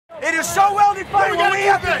It is so well defined. What we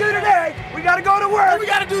have to do today, we got to go to work. We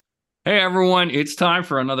got to do. Hey, everyone. It's time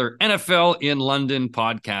for another NFL in London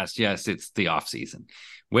podcast. Yes, it's the off season.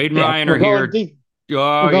 Wade and Ryan are here. Deep.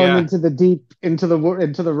 We're going into the deep, into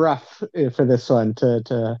the rough for this one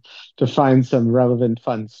to find some relevant,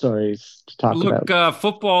 fun stories to talk about. Look,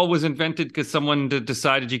 football was invented because someone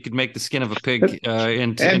decided you could make the skin of a pig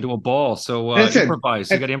into a ball. So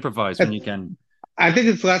improvise. You got to improvise when you can. I think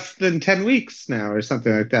it's less than 10 weeks now or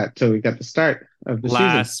something like that till we get the start of the season.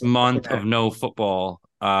 Last month of no football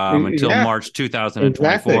until March 2024.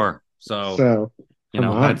 Exactly. So you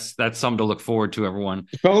know, that's something to look forward to, everyone.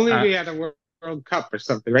 If only we had a World Cup or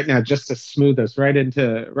something right now, just to smooth us right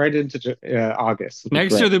into August.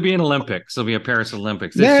 Next year there'll be an Olympics. There'll be a Paris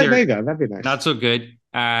Olympics. This year, there you go. That'd be nice. Not so good.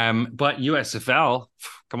 But USFL,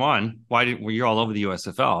 come on. Were you all over the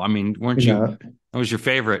USFL? I mean, weren't you? That was your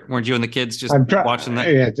favorite. Weren't you and the kids just watching that?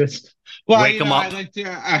 Yeah, wake them up. I like to,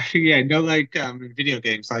 video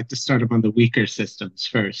games, I like to start them on the weaker systems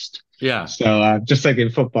first. Yeah. So just like in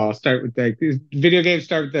football, start with video games.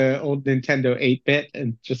 Start with the old Nintendo 8-bit,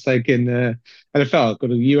 and just like in the NFL, go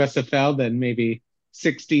to USFL, then maybe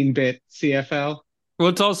 16-bit CFL.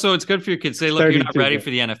 Well, it's good for your kids. Say, look, you're not ready for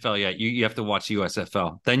the NFL yet. You have to watch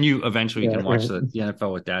USFL. Then you eventually can watch the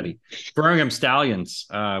NFL with Daddy. Birmingham Stallions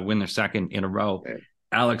win their second in a row.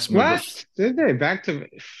 Alex What? Did they? Back to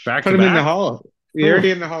put them in the Hall. You're already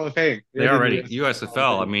in the Hall of Fame. They're already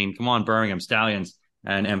USFL. I mean, come on, Birmingham Stallions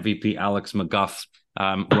and MVP Alex McGuff,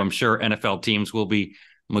 who I'm sure NFL teams will be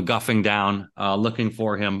McGuffing down, looking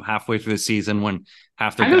for him halfway through the season when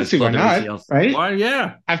half their guys why not, right? Well,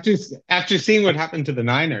 yeah. After seeing what happened to the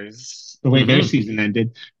Niners, the way their season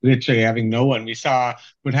ended, literally having no one. We saw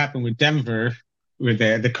what happened with Denver with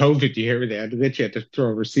the COVID year, where they literally had to throw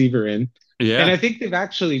a receiver in. Yeah. And I think they've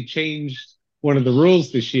actually changed one of the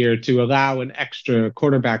rules this year to allow an extra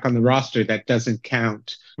quarterback on the roster that doesn't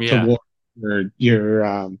count toward your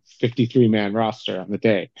 53-man roster on the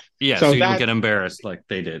day. Yeah, so you don't get embarrassed like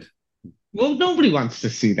they did. Well, nobody wants to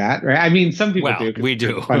see that, right? I mean, some people do. We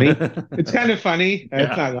do. It's funny. It's kind of funny.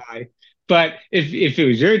 It's not a lie. But if it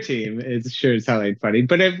was your team, it's sure as hell ain't funny.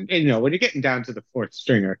 But when you're getting down to the fourth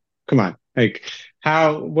stringer, come on. Like,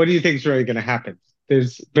 what do you think is really going to happen?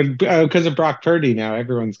 Because of Brock Purdy now,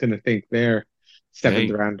 everyone's going to think they're seventh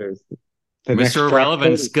rounders. Mr.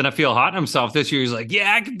 Irrelevant's going to feel hot in himself this year. He's like,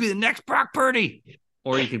 yeah, I could be the next Brock Purdy.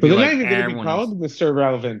 Or you could be they're like, not even going to be called Mr.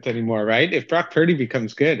 Irrelevant anymore, right? If Brock Purdy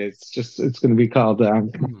becomes good, it's going to be called, I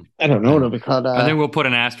don't know what it'll be called. I think we'll put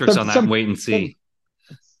an asterisk on that and wait and see.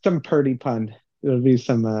 Some Purdy pun. It'll be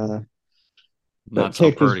some, not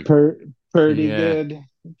so Purdy.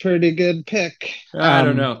 Pretty good pick. I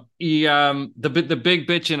don't know. The big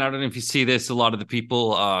bitch, and I don't know if you see this, a lot of the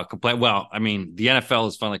people complain. Well, I mean, the NFL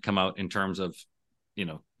has finally come out in terms of,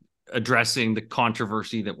 addressing the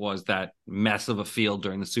controversy that was that mess of a field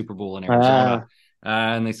during the Super Bowl in Arizona.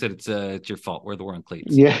 And they said it's your fault. We're the one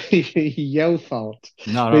cleats. Yeah, your fault.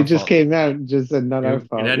 They just came out and just said not our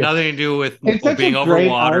fault. It had nothing to do with being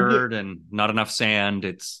overwatered and not enough sand.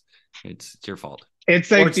 It's your fault. It's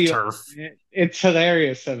like it's turf. It's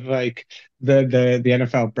hilarious of like the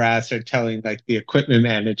NFL brass are telling like the equipment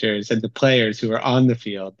managers and the players who are on the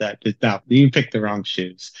field that you picked the wrong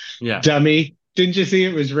shoes. Yeah, dummy. Didn't you see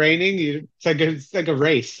it was raining? It's like a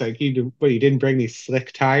race. Like you didn't bring these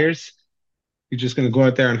slick tires. You're just going to go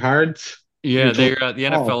out there on hards. Yeah, they're the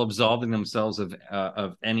NFL absolving themselves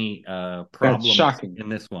of any problems in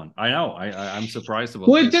this one. I know. I'm surprised about.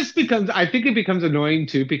 Well, I think it becomes annoying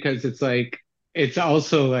too because it's like. It's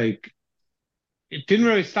also like it didn't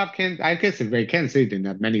really stop Kansas. I guess Kansas City didn't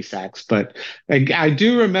have many sacks, but like I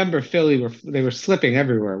do remember Philly they were slipping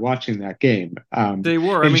everywhere watching that game. They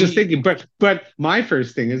were. Just thinking, but my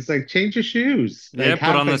first thing is like change your shoes. Yeah,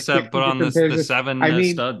 put on the seven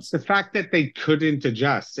studs. The fact that they couldn't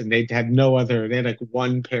adjust and they had like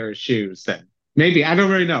one pair of shoes then. Maybe. I don't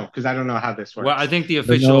really know because I don't know how this works. Well, I think the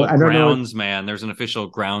official grounds man, there's an official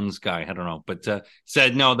grounds guy, I don't know, but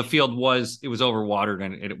said no, the field was overwatered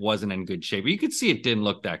and it wasn't in good shape. You could see it didn't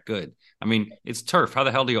look that good. I mean, it's turf. How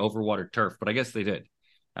the hell do you overwater turf? But I guess they did.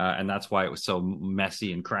 And that's why it was so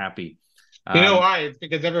messy and crappy. You know why? It's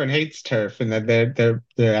because everyone hates turf and that the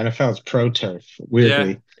NFL is pro turf.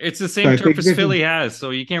 Weirdly, yeah, it's the same turf as Philly has, so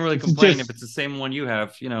you can't really complain if it's the same one you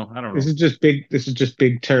have. I don't know. This is just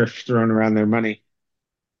big turf throwing around their money,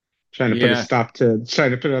 trying to put a stop to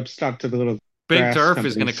the little. Big turf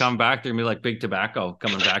companies. Is going to come back. They're going to be like big tobacco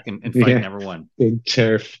coming back and fighting everyone. Big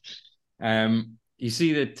turf. You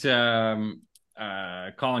see that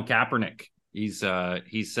Colin Kaepernick. He's said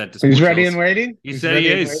to he's ready and waiting. He said he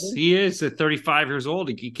is. He is at 35 years old.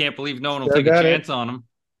 He can't believe no one will take a chance on him.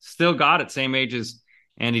 Still got it. Same age as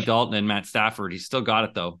Andy Dalton and Matt Stafford. He's still got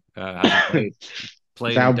it though. Hasn't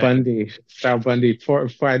played Sal Bundy.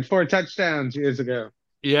 Had 4 touchdowns years ago.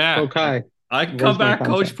 Yeah. Okay. I can come back,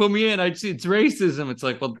 coach, put me in. I'd see it's racism. It's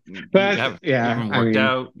like, well, but you haven't worked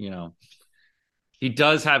out, you know. He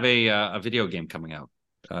does have a video game coming out.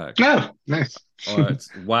 Oh, nice. It's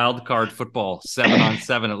Wild Card Football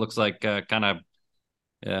 7-on-7. It looks like kind of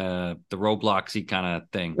the Roblox-y kind of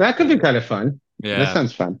thing. That could be kind of fun. Yeah, that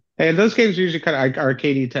sounds fun. And those games are usually kind of like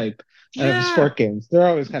arcadey type sport games. They're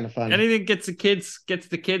always kind of fun. Anything gets the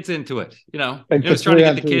kids into it. You know, like who's trying to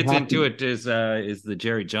get the kids into it is the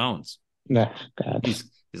Jerry Jones. No, God.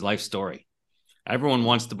 His life story. Everyone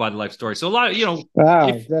wants to buy the life story. So a lot of, you know,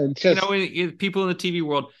 people in the TV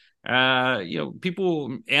world, you know,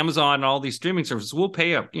 people, Amazon and all these streaming services will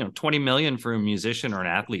pay up, you know, $20 million for a musician or an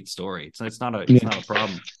athlete story. It's not a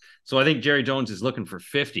problem. So I think Jerry Jones is looking for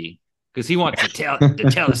 50 because he wants to tell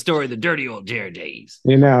the story of the dirty old Jerry days.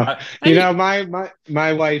 You know,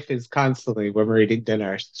 my wife is constantly, when we're eating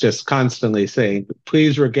dinner, just constantly saying,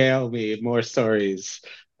 please regale me more stories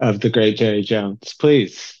of the great Jerry Jones,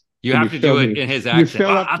 please. You have to do it in his accent.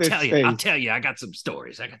 I'll tell you. I got some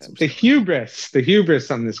stories. The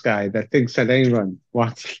hubris on this guy that thinks that anyone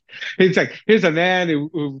wants. It's like, here's a man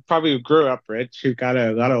who probably grew up rich, who got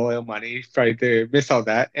a lot of oil money, tried to miss all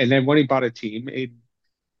that. And then when he bought a team, he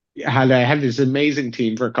had this amazing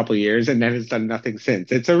team for a couple of years and then has done nothing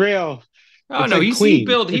since. It's a real... Oh no, he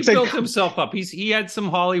built himself up. He had some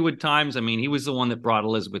Hollywood times. I mean, he was the one that brought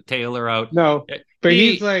Elizabeth Taylor out. No, but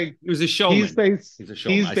he was a showman. He's a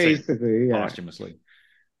showman. He's basically posthumously.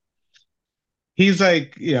 He's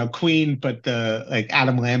like, you know, Queen, but the like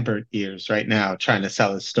Adam Lambert years right now, trying to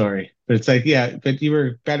sell his story. But it's like, yeah, but you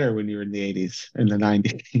were better when you were in the 80s and the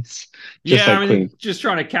 90s. Just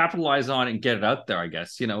trying to capitalize on it and get it out there, I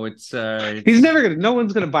guess. You know, it's he's never gonna. No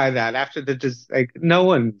one's gonna buy that after no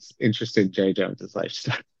one's interested in Jay Jones's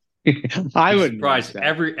lifestyle. I wouldn't. Surprised.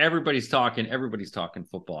 Everybody's talking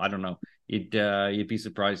football. I don't know. You'd be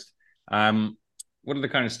surprised. What are the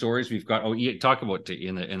kind of stories we've got? Oh, talk about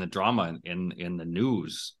in the drama in the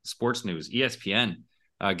news, sports news, ESPN.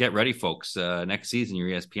 Get ready, folks. Next season, your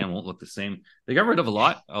ESPN won't look the same. They got rid of a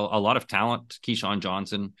lot of talent. Keyshawn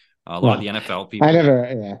Johnson, a lot of the NFL people.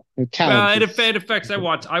 It affects. I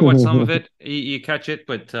watch some of it. You catch it,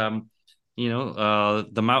 but you know,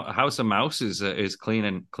 the House of Mouse is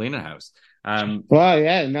cleaning house. Well,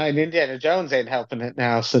 yeah, no, and Indiana Jones ain't helping it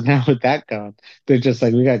now. So now with that gone, they're just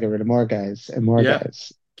like, we gotta get rid of more guys and more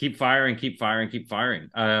guys. Keep firing.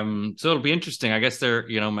 So it'll be interesting. I guess they're,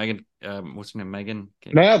 you know, Megan, what's her name, Megan?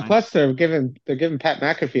 No, plus they're giving Pat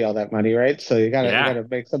McAfee all that money, right? So you gotta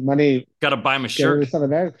make some money. Gotta buy him a shirt. Some of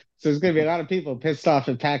that. So there's gonna be a lot of people pissed off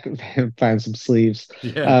at Pat buying some sleeves.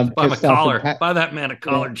 Yeah, buy him a collar. Buy that man a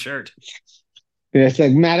collared shirt. Yeah, it's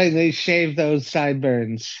like they shave those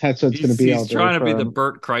sideburns. That's what's going to be. He's trying to be the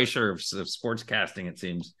Bert Kreischer of sportscasting, it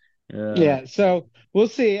seems. Yeah, so we'll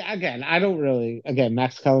see. Again,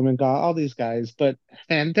 Max Kellerman got all these guys, but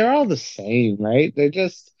man, they're all the same, right? They're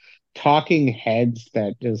just talking heads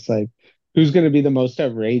that just like, who's going to be the most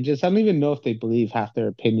outrageous? I don't even know if they believe half their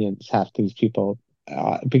opinions, half these people,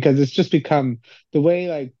 because it's just become the way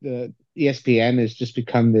like the ESPN has just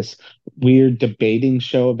become this weird debating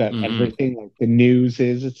show about everything. Like the news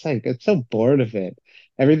is, it's like, it's so bored of it.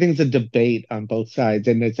 Everything's a debate on both sides.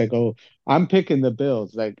 And it's like, oh, I'm picking the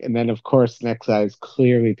Bills. Like, and then of course, the next guy is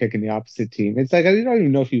clearly picking the opposite team. It's like, I don't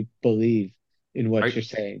even know if you believe in what you're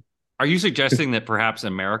saying. Are you suggesting that perhaps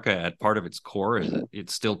America at part of its core is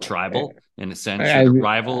it's still tribal in a sense,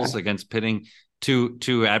 rivals against pitting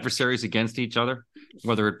two adversaries against each other?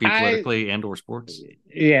 Whether it be politically and or sports.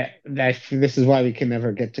 Yeah, this is why we can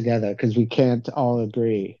never get together, because we can't all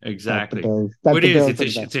agree. Exactly.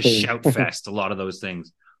 It's a shout fest, a lot of those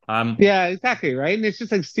things. Yeah, exactly, right? And it's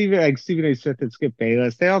just like Stephen A. Smith and Skip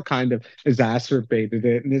Bayless, they all kind of exacerbated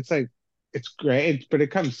it. And it's like, it's great, but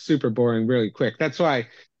it comes super boring really quick. That's why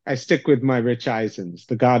I stick with my Rich Eisens,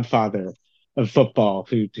 the godfather of football,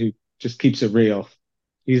 who just keeps it real.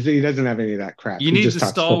 He doesn't have any of that crap. You need the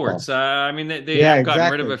stalwarts. I mean, they have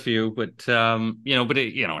gotten rid of a few, but you know,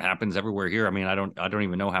 it happens everywhere here. I mean, I don't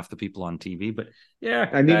even know half the people on TV, but yeah,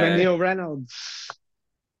 I need my Neil Reynolds.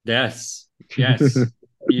 Yes,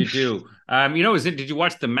 you do. You know, did you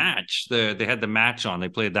watch the match? They had the match on. They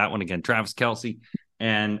played that one again. Travis Kelce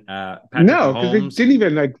and Patrick no, because they didn't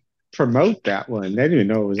even like promote that one. They didn't even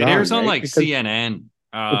know it was on. It airs on like CNN.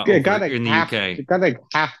 It got like in the UK. It got like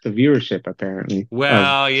half the viewership apparently.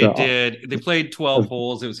 Well, it did. They played 12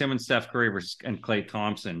 holes. It was him and Steph Curry and Klay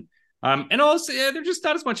Thompson. And also, they're just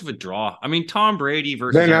not as much of a draw. I mean, Tom Brady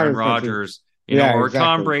versus Aaron Rodgers Yeah, or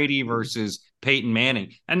Tom exactly. Brady versus Peyton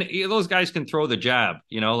Manning. And those guys can throw the jab,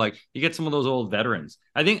 like you get some of those old veterans.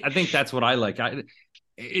 I think that's what I like.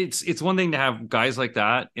 It's one thing to have guys like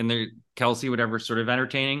that in their Kelsey, whatever, sort of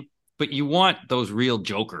entertaining, but you want those real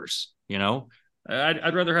jokers.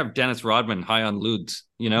 I'd rather have Dennis Rodman high on ludes,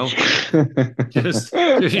 just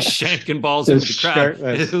shanking balls into the Just crowd. At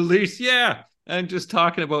shirtless. least, yeah. And just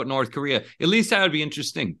talking about North Korea. At least that would be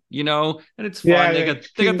interesting, and it's fun. Yeah,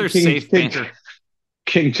 They got their safe banter.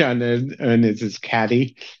 King John and is his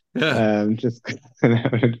caddy. Yeah. Just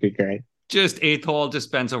that would be great. Just eighth hole,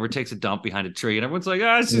 just bends over, takes a dump behind a tree, and everyone's like,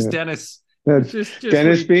 it's just Yeah. Dennis. That's Just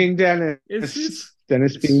Dennis being Dennis. it's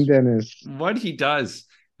Dennis being Dennis. what he does.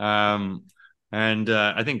 And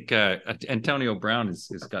I think Antonio Brown has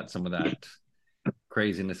got some of that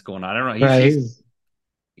craziness going on. I don't know. Right.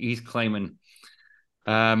 He's claiming.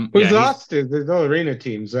 Who's lost it? There's no arena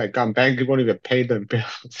teams like on bank. You won't even pay them bills.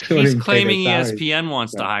 He's claiming ESPN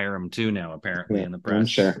wants to hire him too now, apparently, in the press. I'm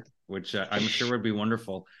sure. Which I'm sure would be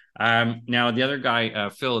wonderful. Now the other guy,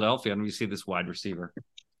 Philadelphia, I don't know if you see this wide receiver,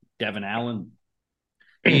 Devin Allen.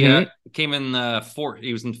 He came in fourth.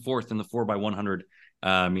 He was in fourth in the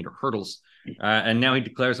 4x100 meter hurdles, and now he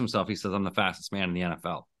declares himself. He says, "I'm the fastest man in the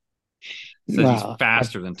NFL." He says he's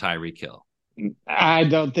faster than Tyreek Hill. I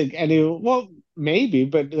don't think any. Well, maybe,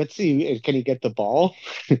 but let's see. Can he get the ball?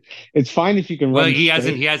 It's fine if you can. Well, run he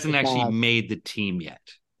hasn't actually made the team yet.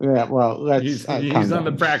 Yeah, well, he's on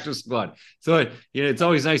the practice squad. So it's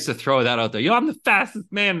always nice to throw that out there. I'm the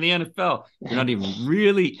fastest man in the NFL. You're not even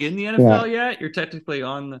really in the NFL yet. You're technically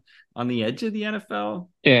on the edge of the NFL.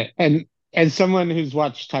 Yeah, and someone who's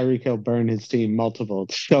watched Tyreek Hill burn his team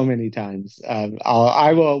so many times,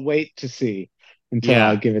 I will wait to see until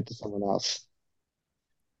I give it to someone else.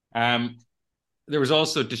 There was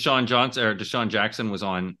also Deshaun Jackson was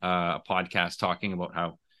on a podcast talking about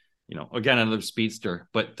how, again, another speedster,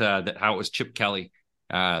 but how it was Chip Kelly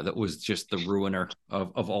that was just the ruiner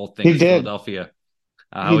of all things Philadelphia.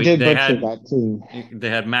 He did butcher that team. They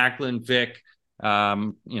had Macklin, Vic,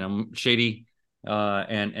 Shady,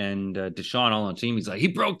 and Deshaun all on the team. He's like, he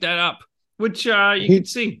broke that up, which you can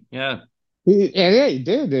see. Yeah. He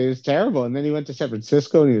did. It was terrible. And then he went to San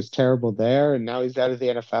Francisco and he was terrible there. And now he's out of the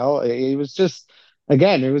NFL. It was just,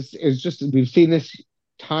 again, it was just, we've seen this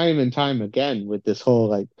time and time again with this whole,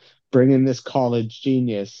 like, bringing this college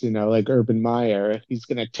genius, like Urban Meyer. He's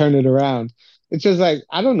going to turn it around. It's just like,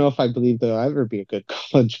 I don't know if I believe there'll ever be a good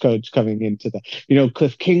college coach coming into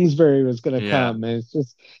Cliff Kingsbury was going to come. And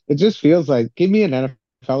it just feels like, give me an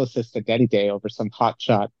NFL assistant any day over some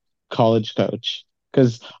hotshot college coach.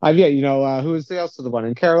 Because who is also the one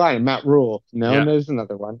in Carolina? Matt Rule. And there's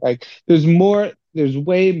another one. Like, there's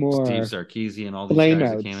way more Steve Sarkisian and all these guys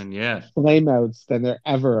that came in. Yeah. Flameouts than there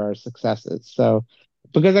ever are successes. So,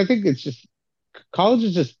 because I think it's just, college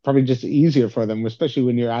is just probably just easier for them, especially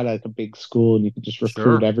when you're at like a big school and you can just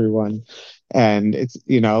recruit everyone. And it's,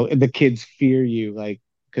 the kids fear you, like,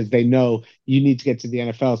 because they know you need to get to the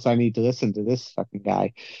NFL. So I need to listen to this fucking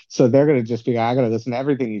guy. So they're going to just be, I got to listen to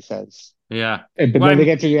everything he says. Yeah. But then they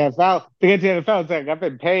get to the NFL. It's like, I've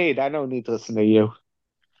been paid. I don't need to listen to you.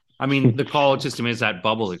 I mean, the college system is that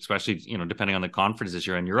bubble, especially, depending on the conferences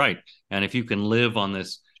you're in. You're right. And if you can live on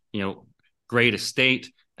this, great estate,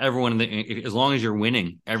 everyone as long as you're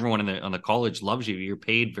winning, everyone on the college loves you. You're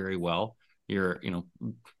paid very well. You're,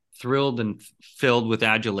 thrilled and filled with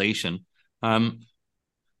adulation. And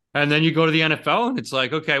then you go to the NFL and it's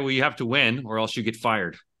like, okay, well, you have to win or else you get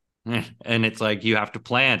fired. And it's like you have to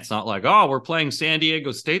plan. It's not like, we're playing San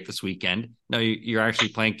Diego State this weekend. No, you're actually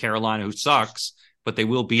playing Carolina, who sucks, but they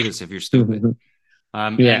will beat us if you're stupid.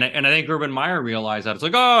 And I think Urban Meyer realized that. It's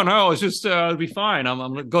like, oh no, it's just it'll be fine. I'm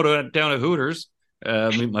gonna go down to Hooters,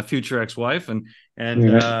 meet my future ex-wife, and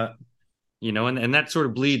that sort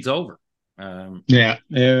of bleeds over. It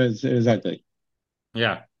was ugly.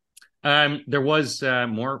 Yeah. There was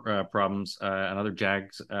more problems. Another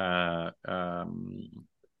Jags.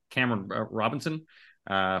 Cameron Robinson,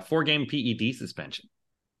 4-game PED suspension.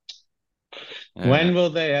 When will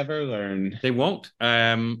they ever learn? They won't.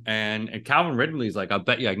 And Calvin Ridley's like, I'll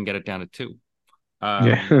bet you I can get it down to 2.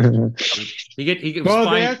 He we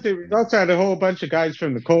also had a whole bunch of guys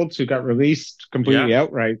from the Colts who got released completely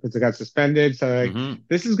outright because they got suspended. So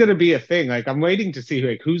this is going to be a thing. Like, I'm waiting to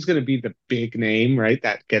see who's going to be the big name, right,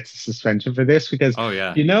 that gets a suspension for this, because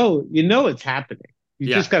it's happening. You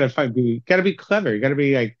just gotta be clever. You gotta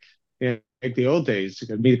be like the old days. You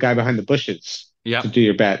gotta be the guy behind the bushes to do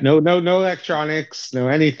your bet. No electronics, no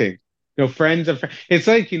anything. No friends of friends. It's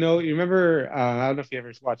like, you remember, I don't know if you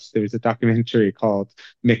ever watched, there was a documentary called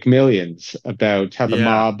McMillions about how the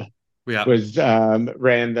mob Yeah. was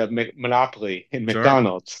ran the Monopoly in Sure.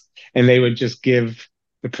 McDonald's, and they would just give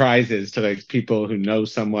the prizes to like people who know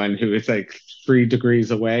someone who is like 3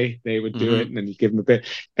 degrees away. They would do it, Hmm. and then you give them a bit.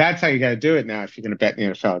 That's how you got to do it now if you're going to bet in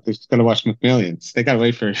the NFL. They're just going to watch McMillions. They got to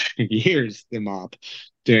wait for years. The mob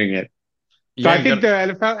doing it. So Yeah, I you think got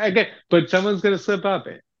the NFL again, but someone's going to slip up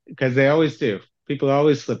because they always do. People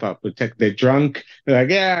always slip up with tech. They're drunk. They're like,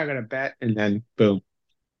 "Yeah, I'm gonna bet," and then boom,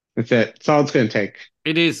 that's it. That's all it's going to take.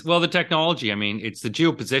 it is well the technology. I mean, it's the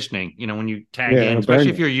geopositioning. You know, when you tag Yeah, in, it'll especially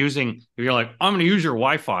burn if you. you're like, I'm going to use your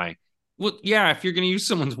Wi-Fi. Well, yeah, if you're going to use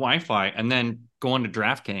someone's Wi-Fi and then go on to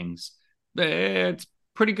DraftKings, it's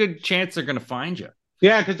pretty good chance they're going to find you.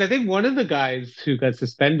 Yeah, because I think one of the guys who got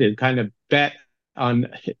suspended kind of bet on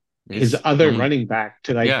his His other own, running back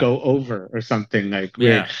to like yeah, go over or something like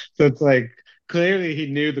weird. yeah, So it's like clearly he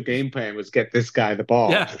knew the game plan was get this guy the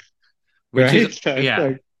ball, yeah. Which is right? So it's yeah,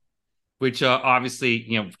 like, which obviously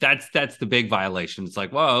that's the big violation. It's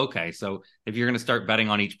like, well, okay, so if you're going to start betting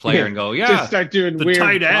on each player yeah, and go, just yeah, start doing the weird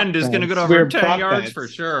tight prop end is going to go bets, over weird 10 prop yards for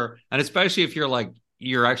bets. sure, and especially if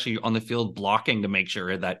you're actually on the field blocking to make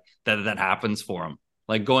sure that happens for him,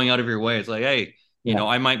 like going out of your way. It's like, hey, Yeah,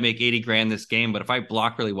 I might make 80 grand this game, but if I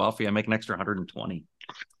block really well for you, I make an extra 120.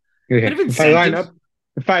 yeah. Bit of incentives.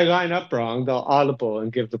 If I line up wrong, they'll audible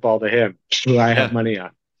and give the ball to him, who I have Yeah, money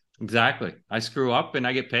on. exactly. I screw up and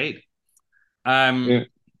I get paid. Um, Yeah.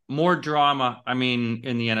 More drama. I mean,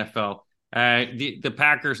 in the NFL, the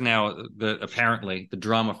Packers now. Apparently the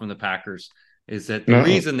drama from the Packers is that the No,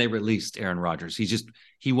 reason they released Aaron Rodgers,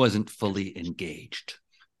 he wasn't fully engaged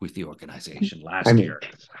with the organization I last mean, year.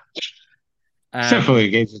 he's not fully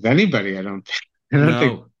engaged with anybody. I don't. I don't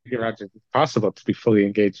think No, Rodgers is possible to be fully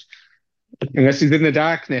engaged unless he's in the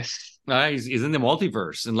darkness. he's in the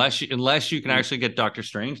multiverse unless you can actually get Doctor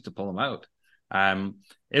Strange to pull him out. Um,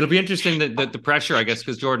 it'll be interesting that the pressure, I guess,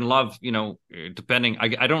 because Jordan Love, depending,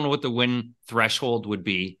 I don't know what the win threshold would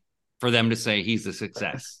be for them to say he's a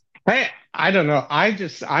success. I don't know.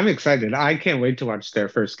 I'm excited. I can't wait to watch their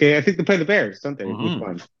first game. I think they play the Bears, don't they? Week Mm-hmm.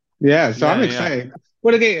 one. Yeah, so I'm Yeah, yeah, excited.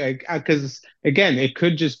 What a game! Like, because again, it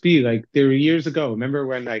could just be like there were years ago. Remember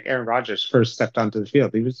when like Aaron Rodgers first stepped onto the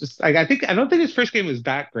field? He was just like I don't think his first game was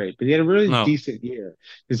that great, but he had a really no, decent year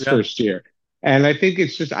his yeah. first year. And I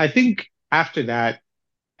think after that,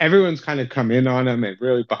 everyone's kind of come in on him and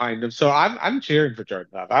really behind him. So I'm cheering for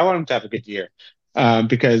Jordan Love. I want him to have a good year.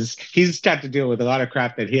 Because he's got to deal with a lot of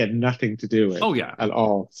crap that he had nothing to do with Oh yeah. at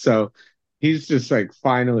all. So he's just like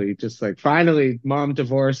finally, mom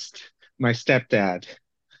divorced my stepdad.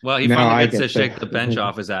 Well, he Now finally I gets to get shake the bench the.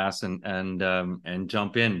 off his ass and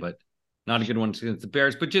jump in, but not a good one against the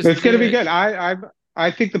Bears. But just It's going to be good.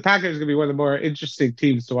 I think the Packers are going to be one of the more interesting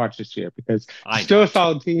teams to watch this year because I still a don't.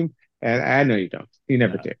 solid team, and I know you don't. You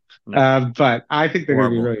never No, do. no, But I think they're going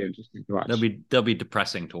to be horrible. really interesting to watch. They'll be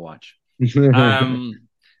depressing to watch.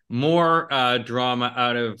 More drama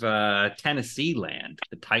out of Tennessee land.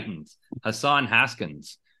 The Titans, Hassan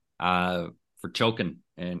Haskins, for choking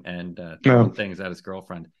and throwing things at his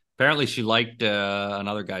girlfriend. Apparently, she liked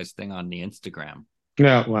another guy's thing on the Instagram.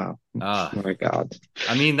 No, wow. Uh, My God.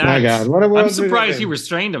 I mean, My God. What a I'm world we live surprised he in.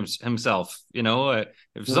 restrained himself.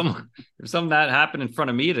 If some that happened in front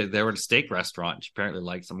of me, they were at a steak restaurant. She apparently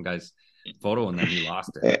liked some guy's photo, and then he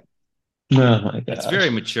lost it. Oh my God. It's very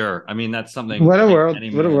mature. I mean, that's something. What a world.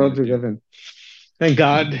 Any What a man world would we do. live in. Thank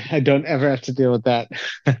God I don't ever have to deal with that.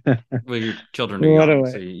 Well, your children are What a young,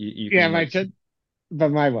 way. so you Yeah, can.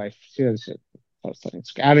 but my wife, she doesn't post on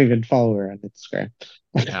Instagram. I don't even follow her on Instagram.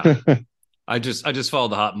 Yeah. I just follow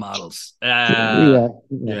the hot models. Yeah.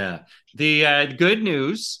 Yeah. The good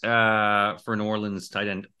news for New Orleans tight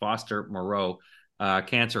end Foster Moreau,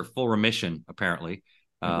 cancer full remission apparently.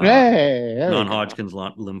 Hey, there we go. Non-Hodgkin's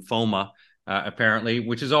lymphoma apparently,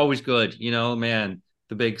 which is always good. Man,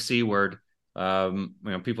 the big C word.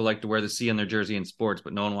 People like to wear the C on their jersey in sports,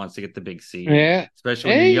 but no one wants to get the big C, Yeah. especially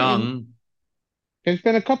when you're young. There's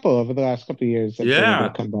been a couple over the last couple of years that they're able Yeah.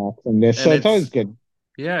 to come back from this, And so it's always good.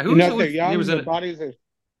 Yeah, If they're young, their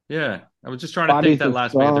yeah. I was just trying to think bodies that are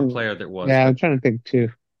last other strong. player that was. Yeah, But, I'm trying to think too.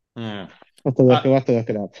 yeah. We'll have to look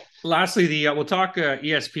it up. Lastly, we'll talk.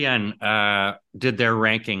 ESPN did their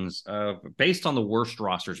rankings based on the worst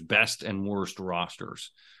rosters, best and worst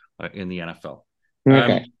rosters in the NFL.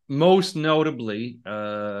 Okay. Most notably,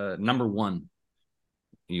 number one,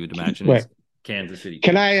 you would imagine, is Kansas City.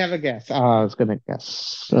 Can I have a guess? I was gonna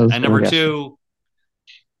guess. And number two.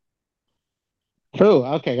 Oh,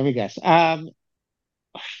 okay. Let me guess. I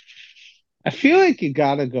feel like you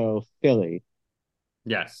gotta go Philly,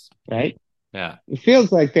 Yes. right? Yeah. It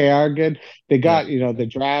feels like they are good. They got, the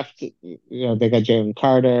draft, they got Jalen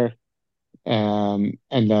Carter. and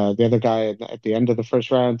the other guy at the end of the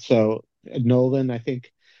first round. So Nolan, I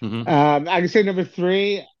think. Hmm. I can say number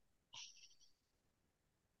three.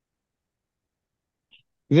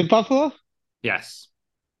 Is it Buffalo? Yes.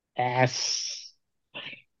 Yes,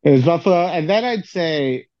 it was Buffalo, and then I'd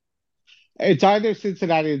say it's either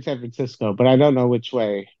Cincinnati and San Francisco, but I don't know which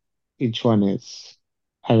way each one is.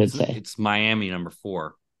 I would say. It's Miami number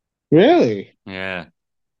 4. Really? Yeah.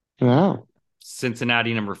 Wow.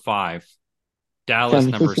 Cincinnati number 5. San Dallas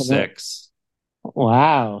number Francisco. 6.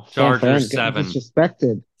 Wow. San Fran Chargers getting 7.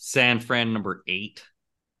 disrespected. San Fran number 8.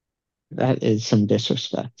 That is some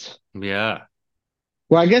disrespect. Yeah.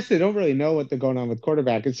 Well, I guess they don't really know what they're going on with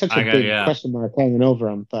quarterback. It's such a big Yeah. question mark hanging over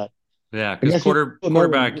them. But Yeah, I because guess we'll know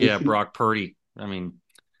quarterback, when we see. Brock Purdy. I mean,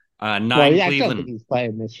 9 Well, yeah, I don't think Cleveland. he's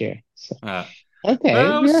playing this year. So. Uh, Okay,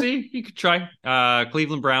 well, we'll yeah, see. You could try.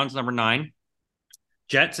 Cleveland Browns number 9.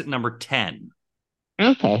 Jets at number 10.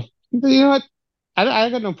 okay. But you know what? I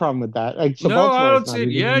got no problem with that. Like, so No, I Baltimore is don't not see it.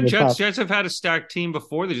 even Yeah, in the top. Jets have had a stacked team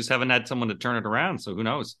before. They just haven't had someone to turn it around. So who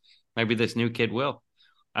knows? Maybe this new kid will.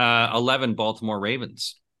 11 Baltimore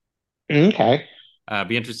Ravens. Okay.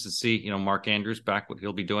 Be interested to see, Mark Andrews back, what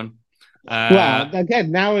he'll be doing. Well,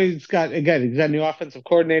 again, now he's got a new offensive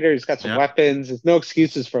coordinator. He's got some Yeah. weapons. There's no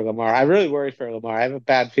excuses for Lamar. I really worry for Lamar. I have a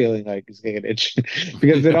bad feeling like he's gonna get itched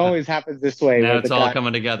because it always happens this way. Now Where it's the all guy,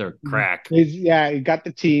 coming together. Crack. he got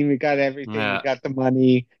the team, he got everything, Yeah. he got the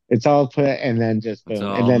money. It's all put, and then just It's boom,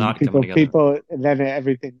 all and then not coming together. and then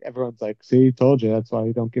everyone's like, "See, told you. That's why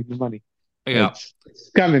you don't give me money." Yeah.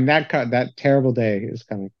 It's coming. That terrible day is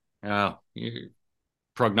coming. Oh, you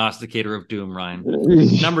prognosticator of doom, Ryan.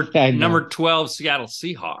 I know. Number 12, Seattle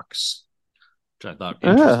Seahawks, which I thought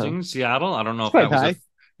Oh. interesting. Seattle. I don't know if Quite that was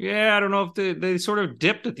high. I don't know if they sort of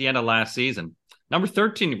dipped at the end of last season. Number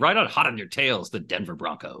 13, right out hot on your tails, the Denver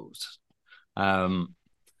Broncos. To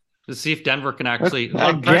see if Denver can actually. A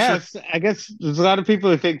lot of pressure. I guess there's a lot of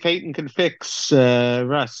people who think Peyton can fix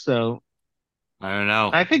Russ, so I don't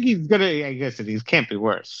know. I think he's gonna. I guess he can't be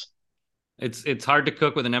worse. It's hard to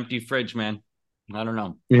cook with an empty fridge, man. I don't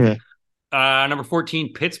know. Yeah. Number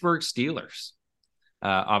 14, Pittsburgh Steelers.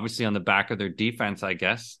 Obviously on the back of their defense, I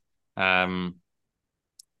guess. I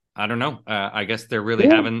don't know. I guess they're really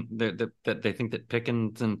having that they think that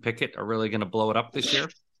Pickens and Pickett are really going to blow it up this year,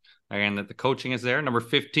 and that the coaching is there. Number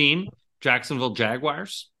 15, Jacksonville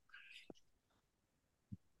Jaguars.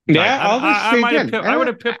 Yeah, I would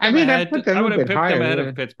have picked them ahead. I would have picked them ahead of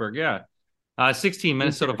of Pittsburgh. Yeah. 16,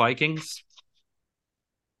 Minnesota Vikings.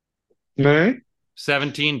 All right.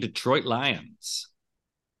 17, Detroit Lions.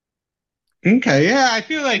 Okay. Yeah, I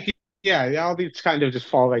feel like all these kind of just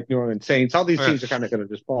fall like New Orleans Saints. All these teams are kind of going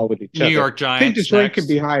to just fall with each other. New York Giants. I think Detroit next. could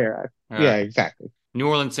be higher. Yeah, exactly. New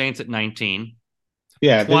Orleans Saints at 19.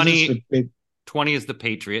 Yeah, 20 is the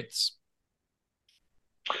Patriots.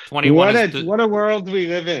 21 what a world we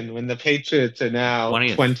live in when the Patriots are now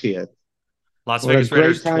 20th. Las Vegas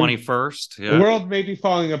Raiders 21st. Yeah. The world may be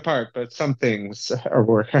falling apart, but some things have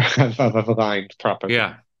aligned properly.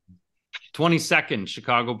 Yeah. 22nd,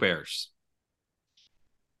 Chicago Bears.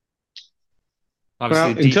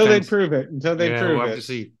 Obviously, until they prove it. We'll have to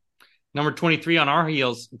see. Number 23 on our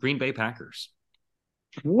heels, Green Bay Packers.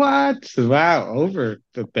 What? Wow, over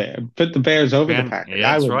the Bears. Put the Bears over the Packers.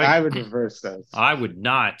 Yeah, I would reverse those. I would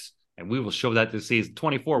not. And we will show that this season.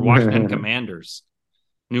 24, Washington Commanders.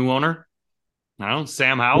 New owner? No,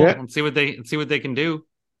 Sam Howell. Yeah. Let's see what they can do.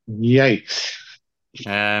 Yikes.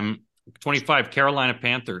 25, Carolina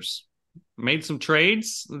Panthers. Made some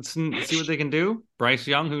trades. Let's see what they can do. Bryce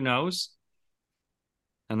Young, who knows?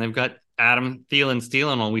 And they've got Adam Thielen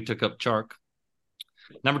stealing while we took up Chark.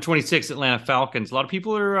 Number 26, Atlanta Falcons. A lot of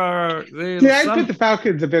people are. I put the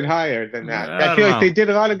Falcons a bit higher than that. I feel like they did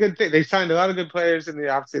a lot of good things. They signed a lot of good players in the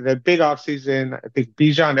offseason. The big offseason. I think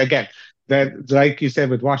Bijan again. That, like you said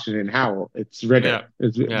with Washington, Howell. It's Ridder.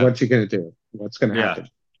 What's he going to do? What's going to happen?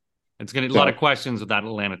 It's going to be a lot of questions with that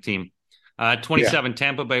Atlanta team. 27,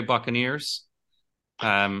 Tampa Bay Buccaneers.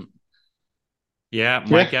 Mike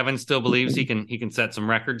Evans still believes he can set some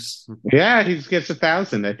records. Yeah, he gets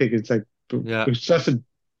 1,000. I think it's like it's just to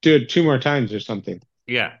do it 2 more times or something.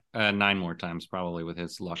 Yeah, 9 more times probably with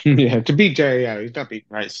his luck. To beat Jerry. Yeah, he's not beating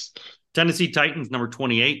Rice. Tennessee Titans, number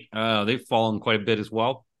 28. They've fallen quite a bit as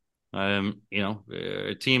well. A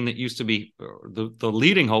team that used to be the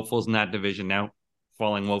leading hopefuls in that division now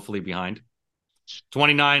falling woefully behind.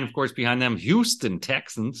 29, of course, behind them, Houston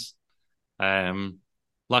Texans.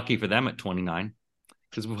 Lucky for them at 29.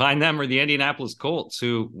 Because behind them are the Indianapolis Colts,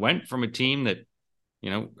 who went from a team that,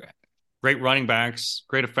 great running backs,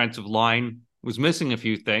 great offensive line, was missing a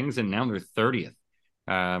few things, and now they're 30th.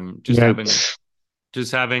 Having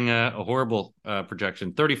just having a horrible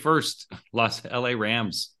projection. 31st, LA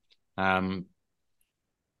Rams.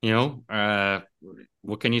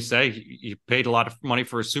 What can you say? You paid a lot of money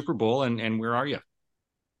for a Super Bowl, and where are you?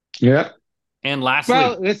 Yeah. And lastly,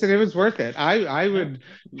 well, listen, it was worth it. I would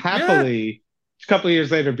happily a couple of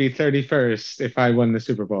years later be 31st if I won the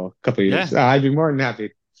Super Bowl. A couple of years, I'd be more than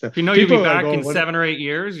happy. So if you'd be back in 7 or 8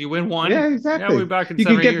 years, you win one. Yeah, exactly. Yeah, we'll be back in you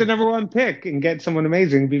 7 could get years. the number one pick and get someone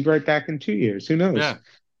amazing. Be right back in 2 years. Who knows? Yeah.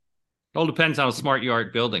 It all depends how smart you are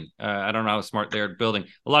at building. I don't know how smart they are at building.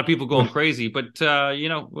 A lot of people going crazy, but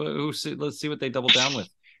let's see what they double down with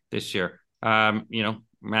this year.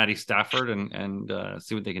 Matty Stafford and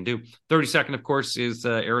see what they can do. 32nd, of course, is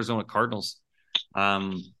Arizona Cardinals.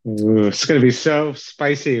 It's going to be so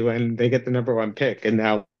spicy when they get the number one pick, and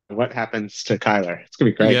now what happens to Kyler? It's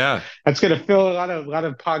going to be great. Yeah, that's going to fill a lot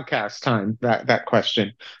of podcast time. That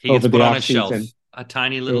question. He gets put on a shelf, a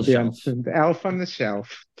tiny little shelf. The elf on the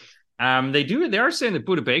shelf. They are saying that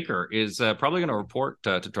Budda Baker is probably going to report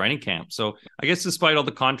to training camp. So I guess despite all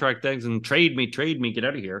the contract things and trade me, get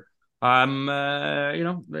out of here. I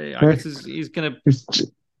guess he's going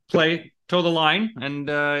to toe the line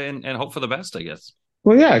and hope for the best, I guess.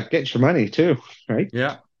 Well, yeah, get your money too, right?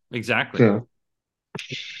 Yeah, exactly. So.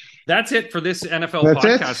 That's it for this NFL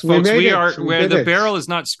podcast, folks. The barrel is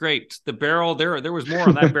not scraped. The barrel, there was more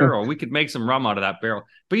on that barrel. We could make some rum out of that barrel.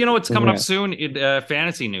 But you know what's coming up soon?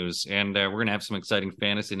 Fantasy news. And we're going to have some exciting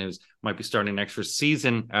fantasy news. Might be starting an extra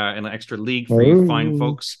season, an extra league for you fine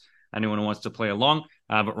folks. Anyone who wants to play along.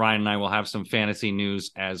 But Ryan and I will have some fantasy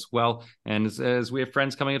news as well. And as we have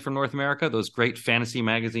friends coming in from North America, those great fantasy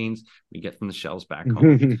magazines we get from the shelves back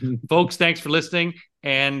home. Folks, thanks for listening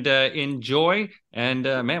and enjoy. And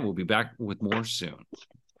we'll be back with more soon.